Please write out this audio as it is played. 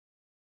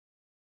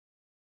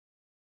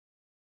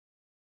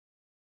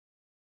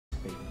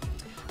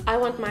I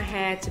want my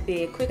hair to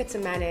be quicker to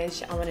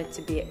manage, I want it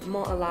to be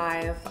more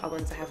alive, I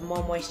want to have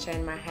more moisture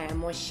in my hair,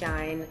 more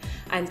shine,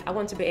 and I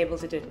want to be able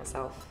to do it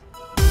myself.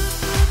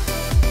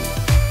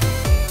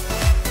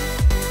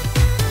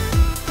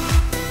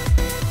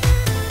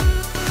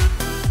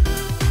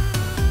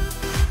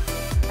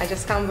 I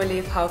just can't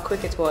believe how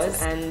quick it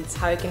was and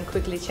how you can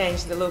quickly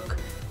change the look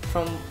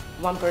from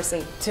one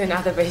person to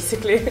another,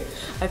 basically.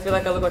 I feel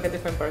like I look like a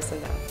different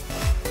person now.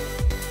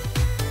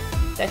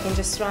 I can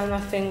just run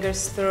my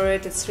fingers through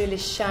it, it's really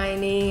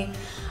shiny,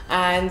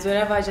 and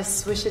whenever I just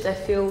swish it I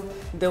feel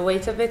the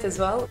weight of it as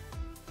well.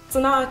 So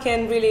now I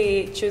can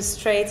really choose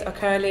straight or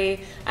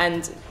curly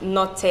and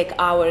not take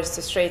hours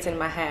to straighten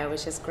my hair,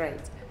 which is great.